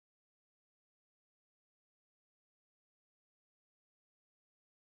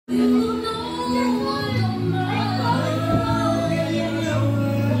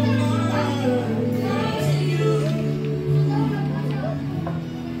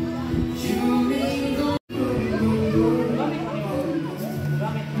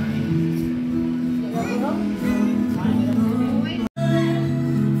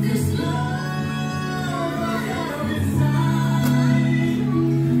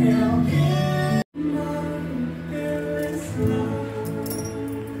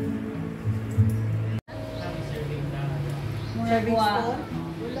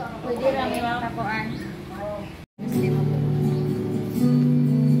Pwede lang yung tapuan.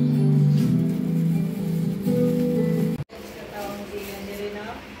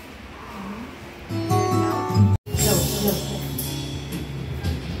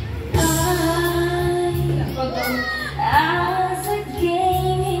 As a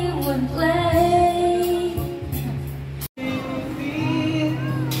game he would play.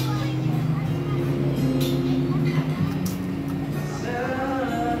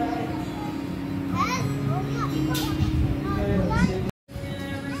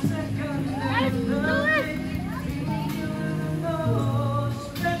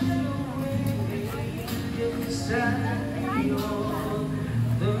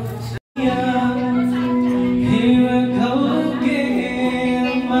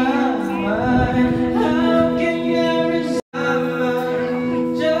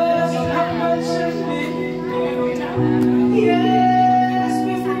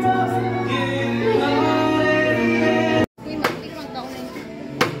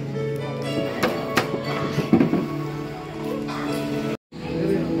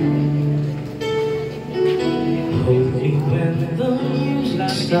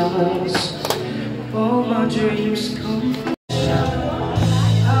 All my dreams come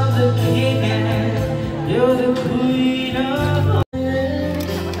I'm the king and you're the queen of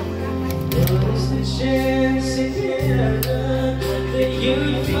What's the chance again that you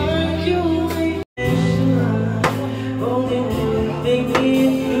find your way? Only one thing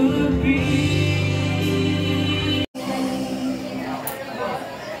it could be.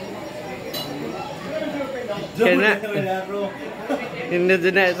 Kena Hindi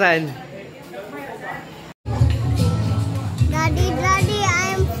doon na saan? Daddy,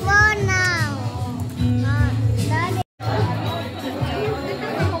 I'm full now. Daddy.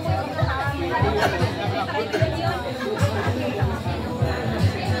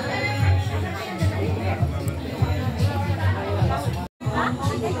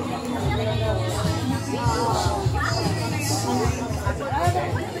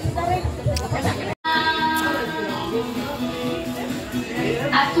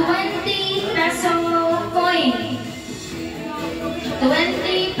 A 20 peso coin.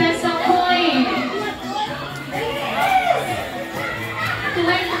 20 peso coin.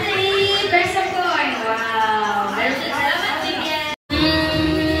 20 peso coin. Wow. Salamat din yan.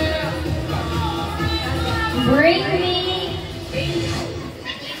 Bring me.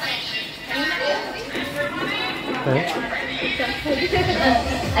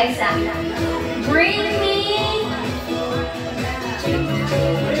 Ezianna. Bring me.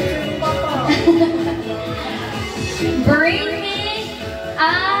 Bring me a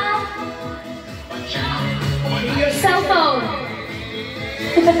cell phone.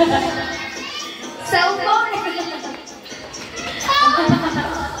 Cell phone.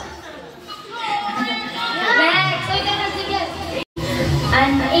 Next,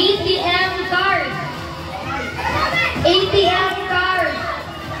 an ATM card. ATM card.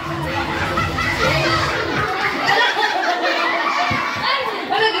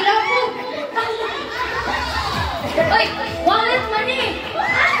 Oy, wallet money!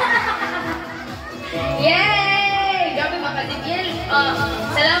 Yay! Grabe mga Sibyel.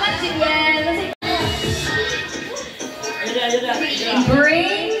 Salamat Sibyel.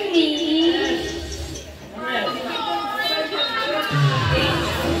 Bring me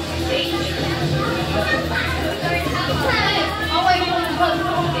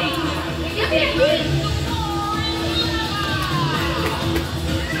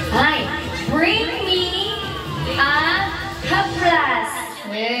Hi, bring me a haplas.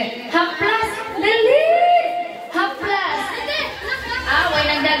 Haplas, dali! Haplas. Way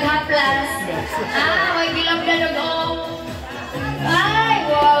nagdag haplas. Way bilang dalog. Ay,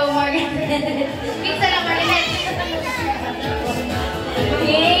 wow, Margaret. Pizza lang, Margaret.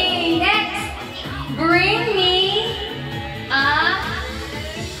 Okay, next. Bring me a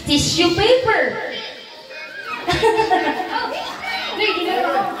tissue paper.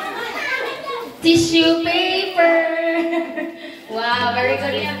 Tissue paper. Wow, very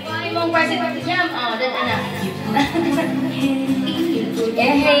good. Imong present jam. Oh, dan anak.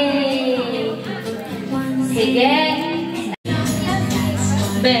 Yay! Sige.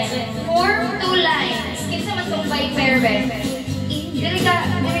 Be, form 2 lines. Kinsa man tong by pair, be? Dili ka,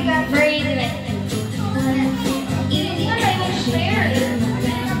 braid. Hindi ka tayo share.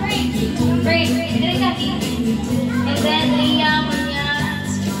 Braid, dili ka. And then, liyam niya.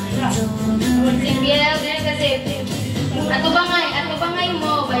 Simbiel, dili kasi. Ato bangay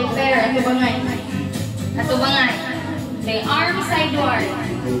mo, by pair. Ato bangay. Okay, arm sideward.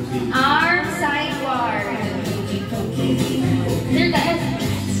 Arm sideward. There ka.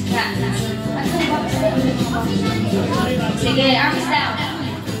 Sige, arms down.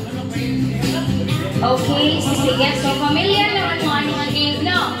 Okay, sige. So, familiar naman mo anong game,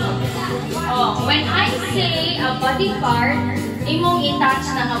 no? Oh, when I say a body part, imong i-touch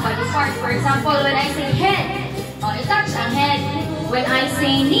na ang body part. For example, when I say head, oh, i-touch ang head. When I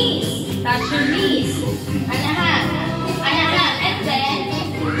say knees, touch your knees. Anahan. And then,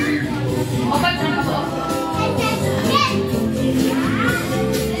 open na ka po.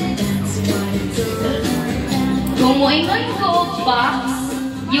 Kung moingon ko box,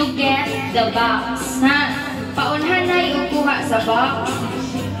 you get the box. Ha? Paunhan na yung kuha sa box.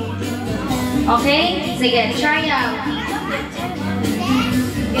 Okay? Sige, try out.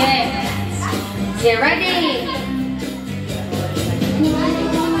 Okay. Get ready.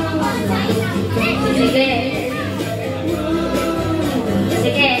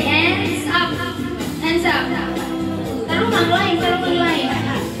 Sige, hands up. Tarong ang line.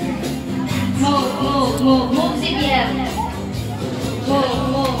 Move, sige.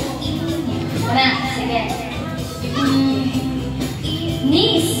 Move. Na, sige.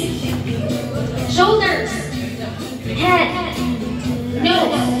 Knees, shoulders, head,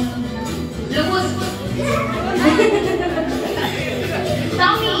 nose, lubos,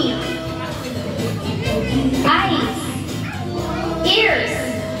 tummy, eyes, ears,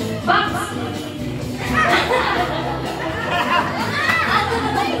 box.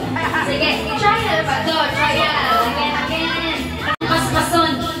 Sige, try na ba to? Try out. Again.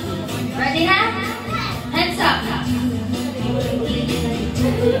 Pason. Ready na? Hands up.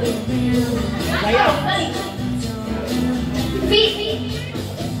 Feet.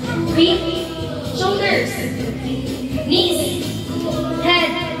 Shoulders. Knees.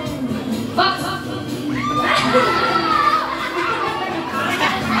 Head. Box.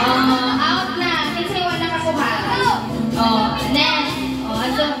 Out na. Kinsa yung nakakuha. Then.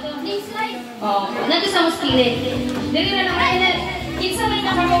 Nato sa muskilid. Dili na naman. Kinsa may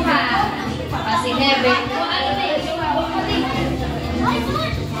nakakuha. Si Hebe.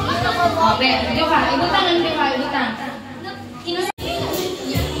 Ibutang.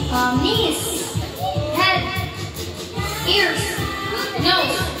 Knees, head, ears,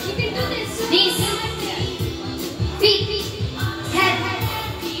 nose, knees, feet, head,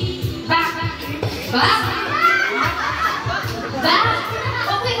 back.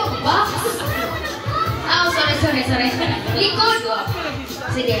 Okay mo, box. Oh, sorry. Likod.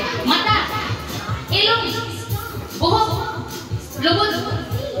 Sige. Mata, ilong, buhok, lubod,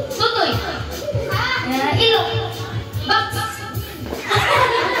 tutoy, ilong, box.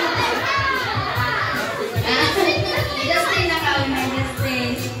 Justin, nakawin na Justin.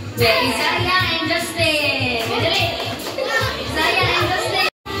 Isaiah and Justin. Isaiah and Justin.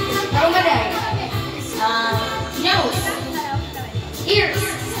 Tarumaday. Nose, ears,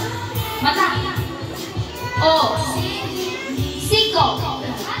 mata.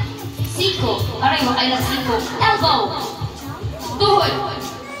 Siko. Aray mo, kailang siko. Elbow. Tuhod.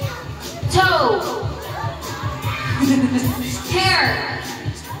 Toe. Hair.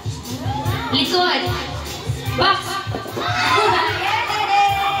 Likod. Box.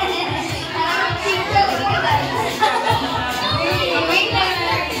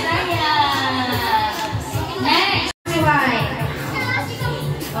 Next.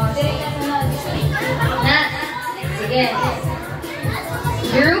 Sige.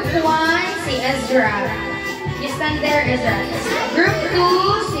 Group 1, si Ezra. You stand there, Ezra. Group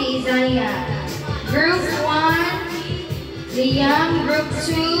 2, si Ezianna. Group 1, Liam. Group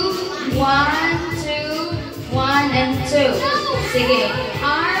 2, 1, and 2. Sige.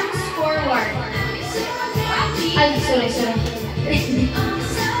 Arms forward. Ay, sorry.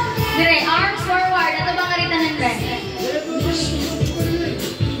 Dire, arms forward. Ito bang karitahan ka?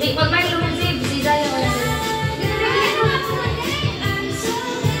 Pag may lumusib, si Zaya wala.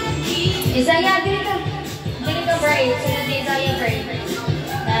 Isaiah, dili ka braid. Si Isaiah braid.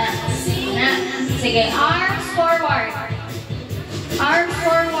 Na. Sige, arms forward. Arms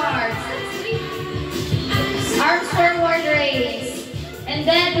forward, raise. And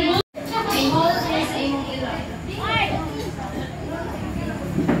then move. And hold this.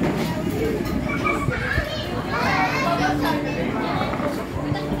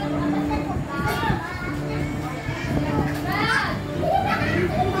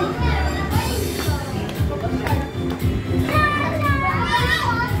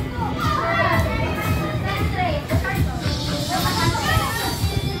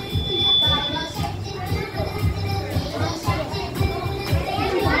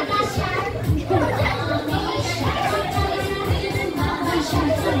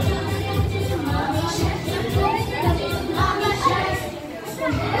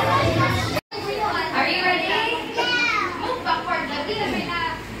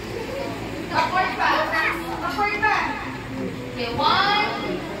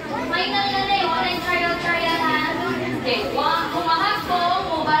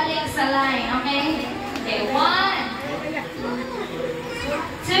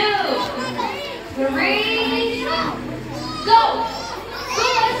 3, go! Go,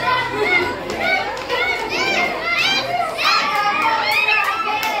 Ezra!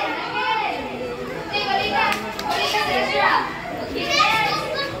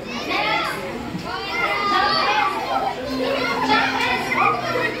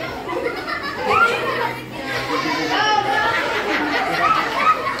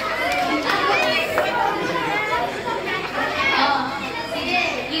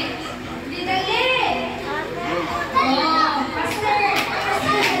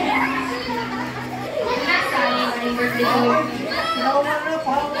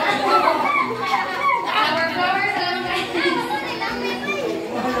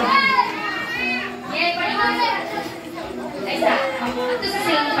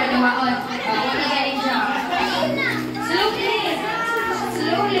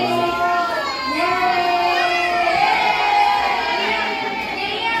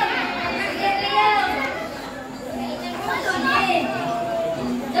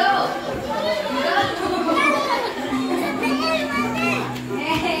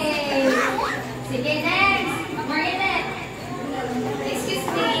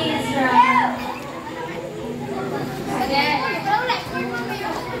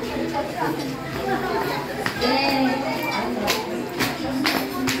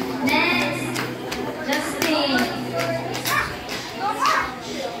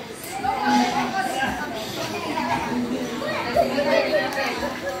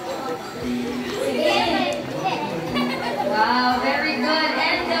 Wow, very good.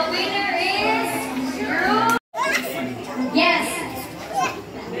 And the winner is group. Yes.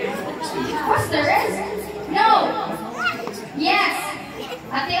 What's the rest? No. Yes.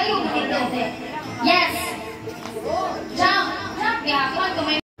 Ate, ayun, ate. Yes. Jump. Jump. Gihapon ko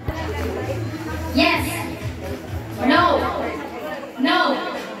may. Yes. No. No.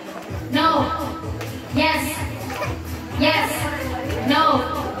 No. Yes. Yes. No.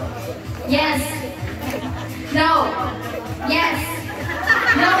 Yes. No. Yes.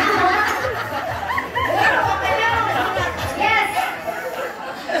 No. Yes.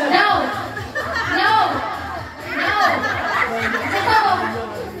 No. No. No. No.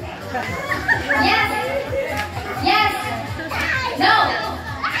 Yes. Yes. No.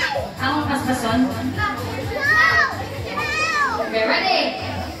 Among paspason. Okay, ready?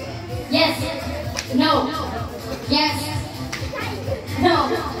 Yes. No. Yes. No.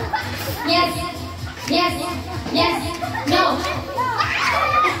 Yes. Yes. Yes. No.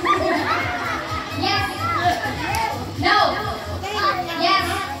 Yes. No. Yes.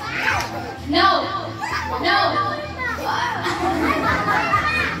 No. No.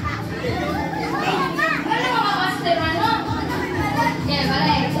 Ano mga master ano? Yeah,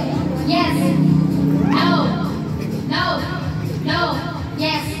 balik. Yes. No. No. No.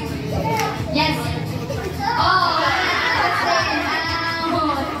 Yes. Yes. Oh.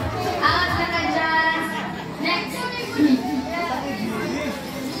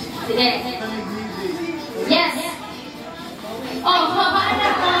 Yes. Oh,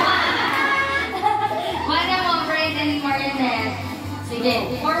 mana mo, Fred and Marionette.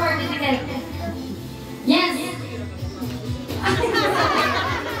 Sige, forward to the yes.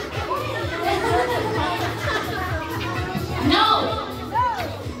 No.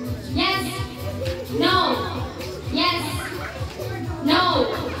 Yes. No. Yes. No.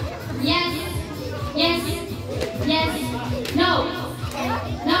 Yes. Yes. Yes. No.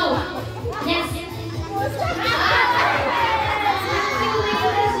 No. Yes.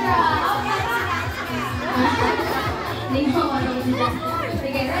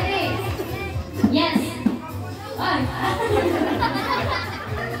 Okay, ready? Yes.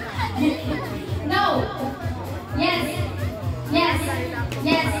 No. Yes. Yes.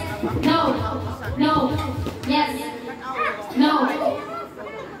 Yes. No. No. Yes. No.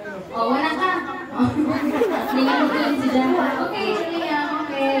 Oh, wala ka. Lingan mo yun sila. Okay, lingan.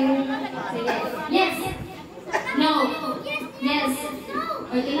 Okay. Sige. Yes. No. Yes.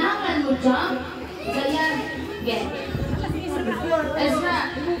 O, kailangan mo jump. Kaya, get. Ezra.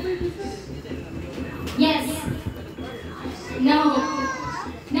 Yes. No.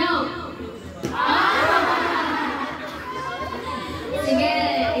 No. Sige.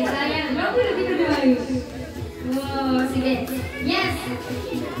 Ezianna. No, wow, sige. Yes.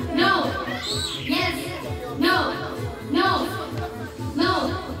 No. Yes. No. No. No.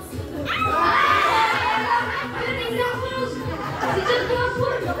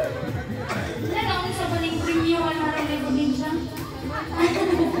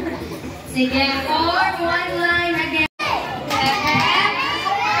 Sige, form one line again.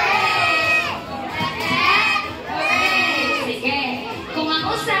 Sige. Kung ang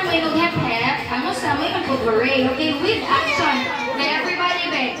usa sa mo yung hep-hep, ano sa mo yung pag-hooray. Okay, with action. Okay, everybody,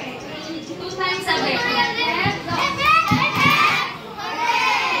 back. 2 times a bit. Hep-hep, go.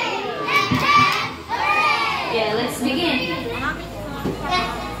 Yeah, let's begin.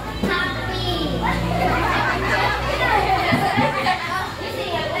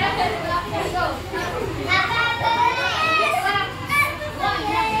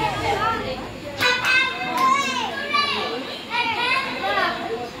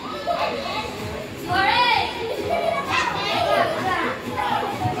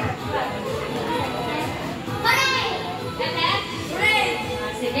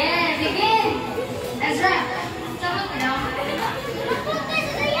 Begin. Ezra, sama ka na.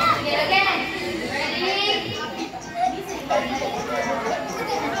 Again, again. Ready? 1, 2,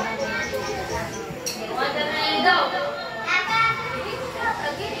 3, go. 1,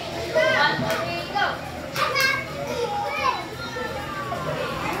 2, 3, go.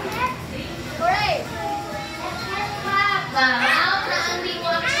 Out na ang team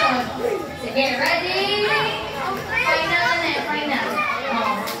action. Sige, ready? Final na eh, final.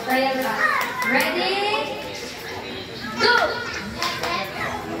 Trial ka. Ready? Go!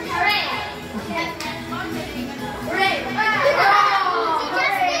 Hooray! Hooray!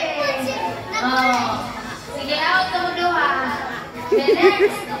 Oh! Sige, out na mo duha.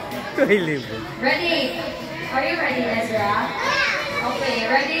 Okay, next. Ready? Are you ready, Ezra? Okay,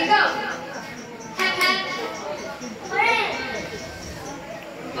 ready, go! Hep, hep. Hooray!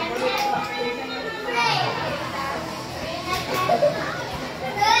 Hep, hep. Hooray!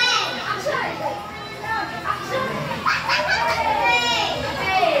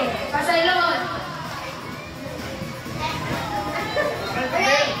 Pasalon.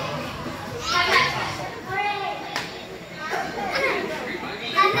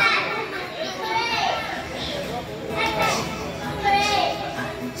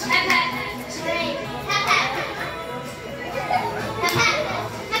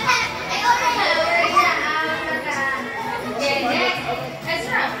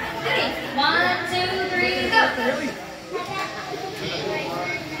 Ezra, 1, 2, 3, go.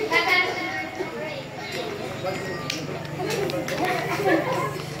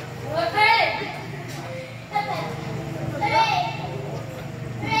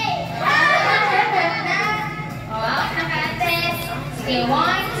 Okay, 1,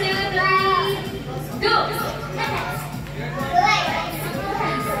 2, 3, go!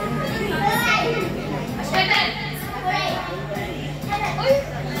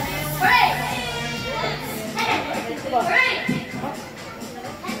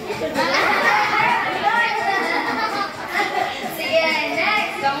 Sige,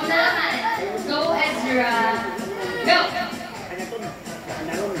 next. Kamu na naman. Go, Ezra. Go!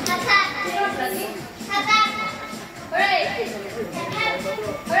 Hooray!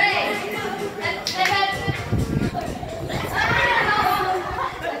 Hooray!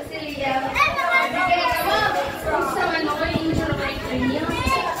 Sige, come on. Gusto man mo yung intro break niyo.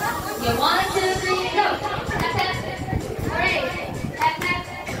 Okay, 1, 2, 3, go! Hooray!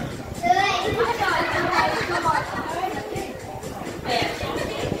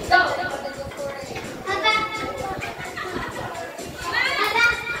 Go!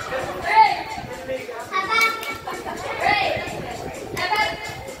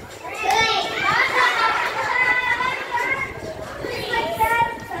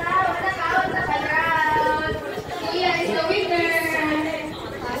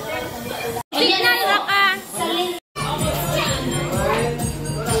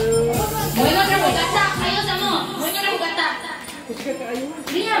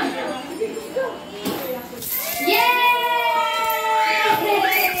 Liam! Yay!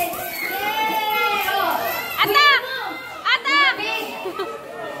 Atak! Atak!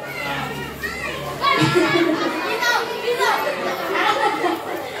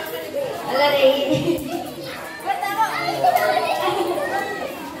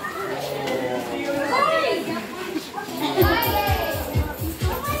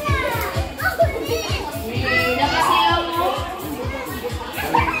 Dapat sila mo.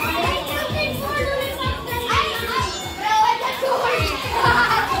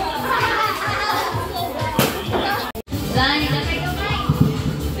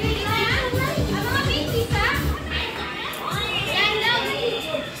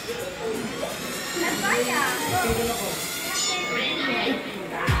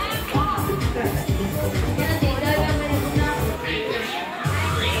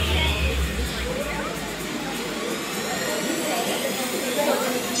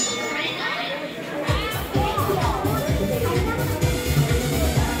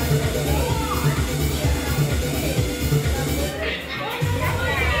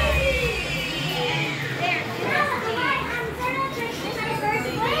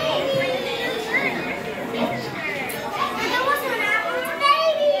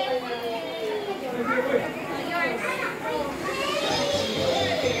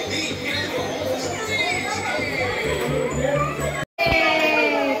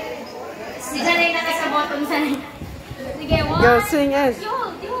 Go sing, Ez.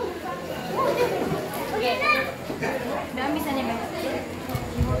 Okay. Dami sa niya. 1,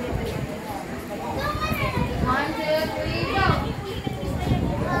 2, 3, go!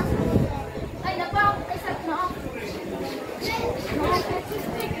 Ay, napaw! Ay, sa no. Excuse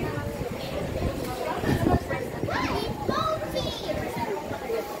me,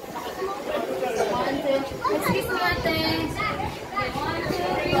 ate. 1,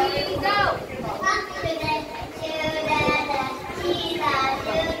 2, 3, go!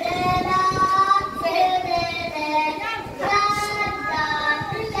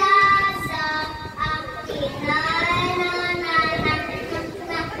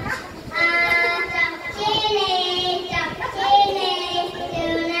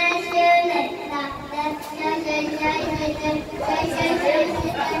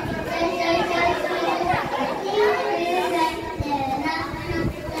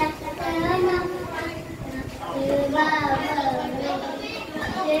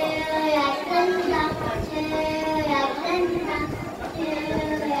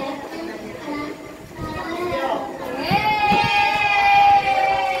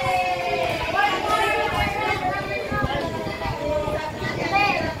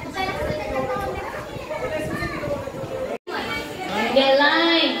 Get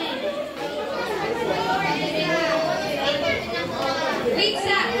line.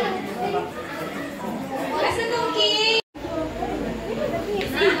 Pizza. Asa tong cake?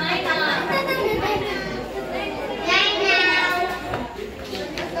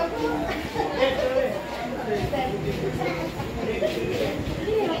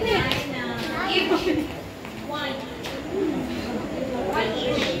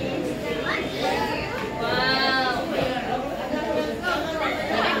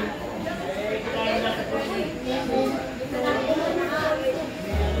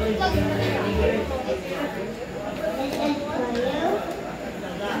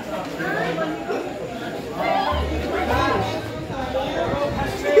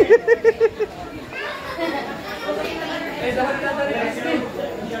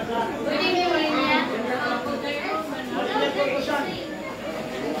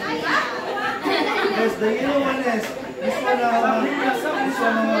 Yes, the yellow one is this one.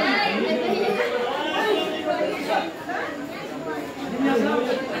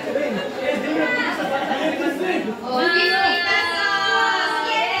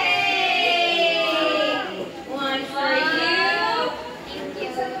 One for you.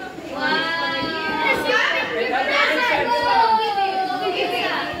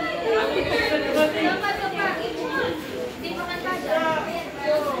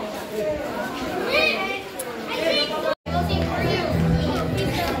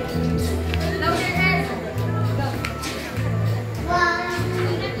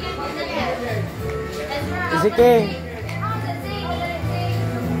 Sige.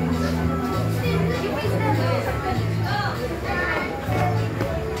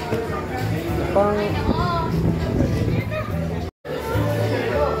 Pang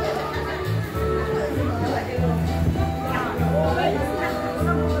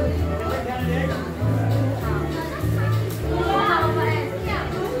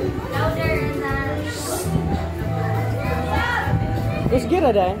Let's get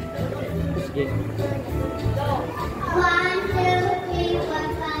it, eh? Let's get it. 1, 2, 3,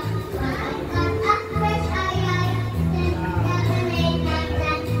 4, 5.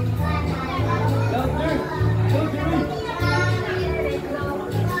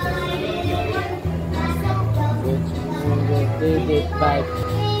 Did it back.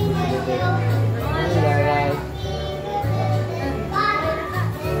 Alright.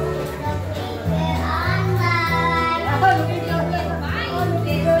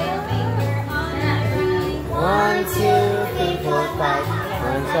 One, 2, 3, 4, 5.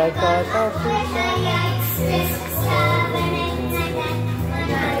 Once I got a fish, 6, 7,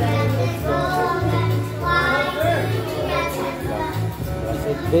 8, 9, 10.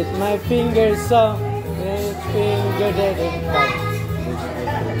 It bit my finger, so its finger didn't cut.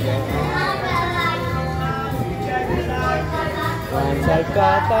 Once I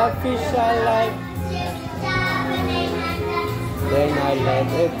caught a fish I like, then I let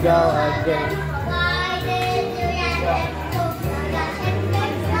it go again.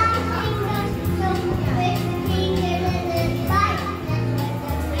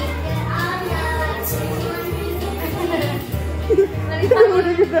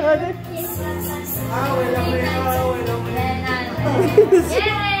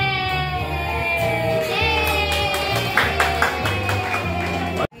 Yay!